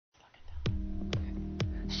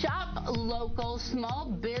Shop local,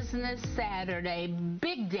 Small Business Saturday,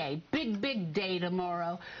 big day, big day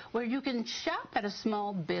tomorrow, where you can shop at a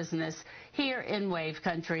small business here in Wave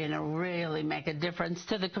Country, and it'll really make a difference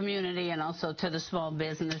to the community and also to the small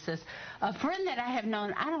businesses. A friend that I have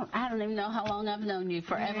known, I don't even know how long I've known you,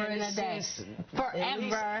 forever and a day.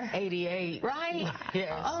 Forever. 88. Right?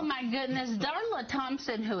 Yes. Oh my goodness. Darla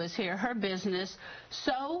Thompson, who is here, her business,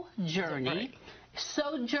 Sojourney.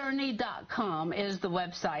 Sojourney.com is the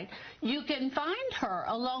website. You can find her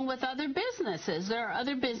along with other businesses. There are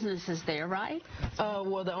other businesses there, right?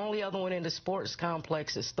 Well, the only other one in the sports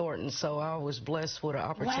complex is Thornton, so I was blessed with an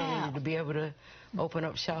opportunity to be able to open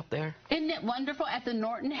up shop there. Isn't it wonderful? At the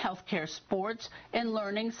Norton Healthcare Sports and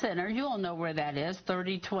Learning Center. You all know where that is,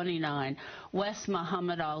 3029 West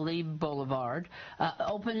Muhammad Ali Boulevard.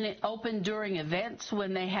 Open during events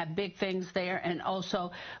when they have big things there, and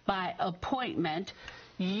also by appointment.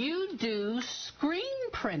 You do screen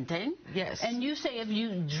printing. Yes. And you say if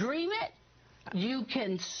you dream it, you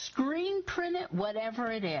can screen print it,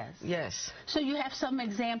 whatever it is. Yes. So you have some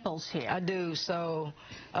examples here. I do. So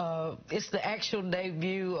it's the actual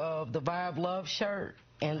debut of the Vibe Love shirt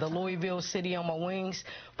and the Louisville City on My Wings.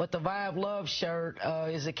 But the Vibe Love shirt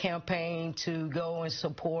is a campaign to go and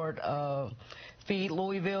support Feed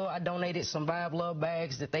Louisville. I donated some Vibe Love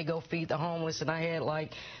bags that they go feed the homeless, and I had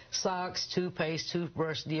like socks, toothpaste,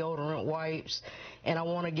 toothbrush, deodorant, wipes, and I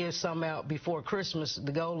want to give some out before Christmas.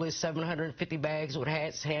 The goal is 750 bags with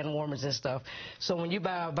hats, hand warmers, and stuff. So when you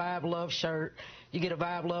buy a Vibe Love shirt, you get a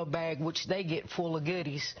Vibe Love bag, which they get full of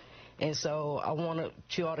goodies. And so I want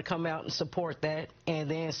you all to come out and support that. And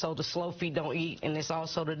then so the Slow Feet Don't Eat, and it's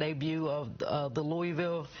also the debut of the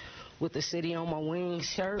Louisville with the City on My Wings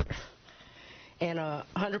shirt. And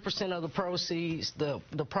 100% of the proceeds,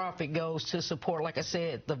 the profit goes to support, like I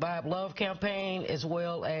said, the Vibe Love campaign, as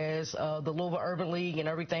well as the Louisville Urban League and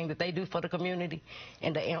everything that they do for the community,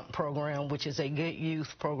 and the AMP program, which is a good youth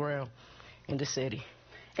program in the city.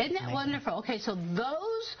 Isn't that wonderful? Okay, so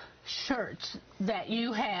those shirts that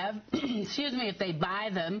you have, excuse me, if they buy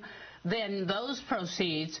them, then those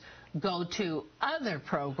proceeds go to other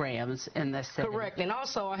programs in the city. Correct. And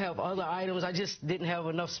also I have other items. I just didn't have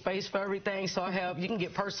enough space for everything. So I have, you can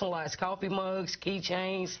get personalized coffee mugs,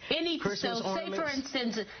 keychains, Christmas ornaments. Say, for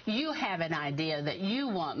instance, you have an idea that you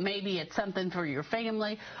want. Maybe it's something for your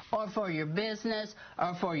family or for your business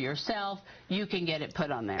or for yourself. You can get it put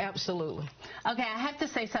on there. Absolutely. Okay, I have to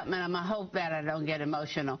say something, and I hope that I don't get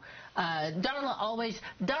emotional. Darla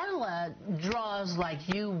draws like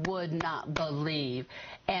you would not believe.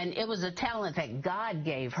 And it was a talent that God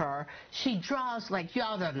gave her. She draws like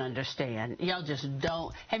y'all don't understand. Y'all just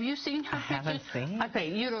don't. Have you seen her pictures? I haven't seen.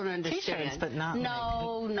 Okay, you don't understand. T-shirts, but not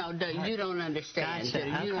No, you don't understand.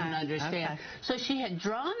 Gotcha. You don't understand. Okay. So she had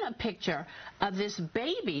drawn a picture of this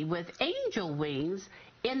baby with angel wings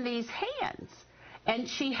in these hands. And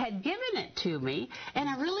she had given it to me, and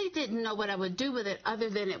I really didn't know what I would do with it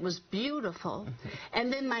other than it was beautiful.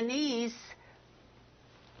 And then my niece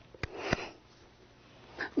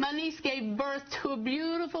gave birth to a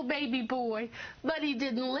beautiful baby boy, but he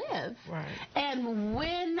didn't live. Right. And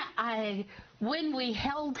when we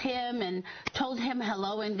held him and told him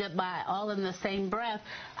hello and goodbye all in the same breath,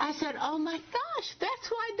 I said, oh my gosh,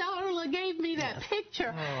 that's why Darla gave me that picture.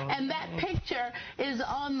 And that picture is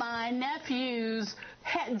on my nephew's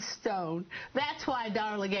headstone. That's why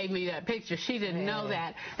Darla gave me that picture. She didn't know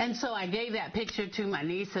that. And so I gave that picture to my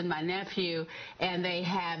niece and my nephew, and they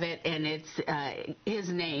have it, and it's his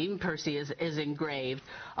name, Percy, is engraved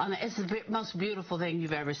on it. It's the most beautiful thing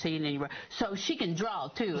you've ever seen anywhere. So she can draw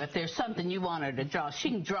too. If there's something you want her to draw, she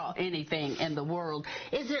can draw anything in the world.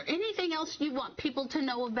 Is there anything else you want people to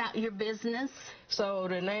know about your business? So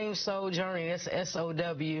the name Sojourney, that's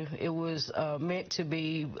S-O-W. It was meant to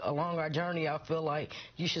be, along our journey, I feel like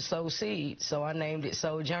you should sow seeds. So I named it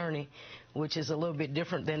Sojourney, which is a little bit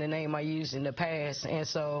different than the name I used in the past. And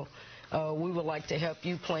so we would like to help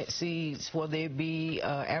you plant seeds, whether it be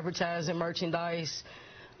advertising, merchandise,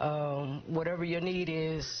 whatever your need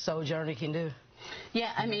is, Sojourney can do.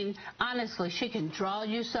 Yeah, I mean, honestly, she can draw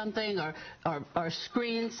you something or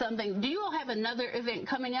screen something. Do you all have another event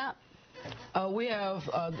coming up? We have,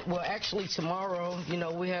 well, actually tomorrow,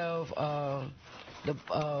 we have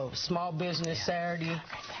the Small Business Saturday,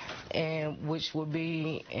 and which will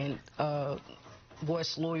be in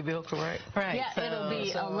West Louisville, correct? Right. Yeah, it'll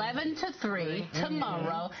be 11 to 3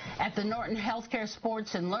 tomorrow at the Norton Healthcare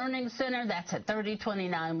Sports and Learning Center. That's at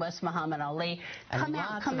 3029 West Muhammad Ali. Come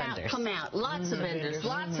out. Lots of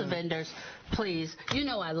vendors. Please. You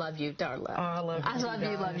know I love you, Darla. Oh, I love you.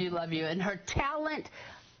 I love you. And her talent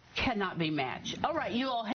cannot be matched. All right, you all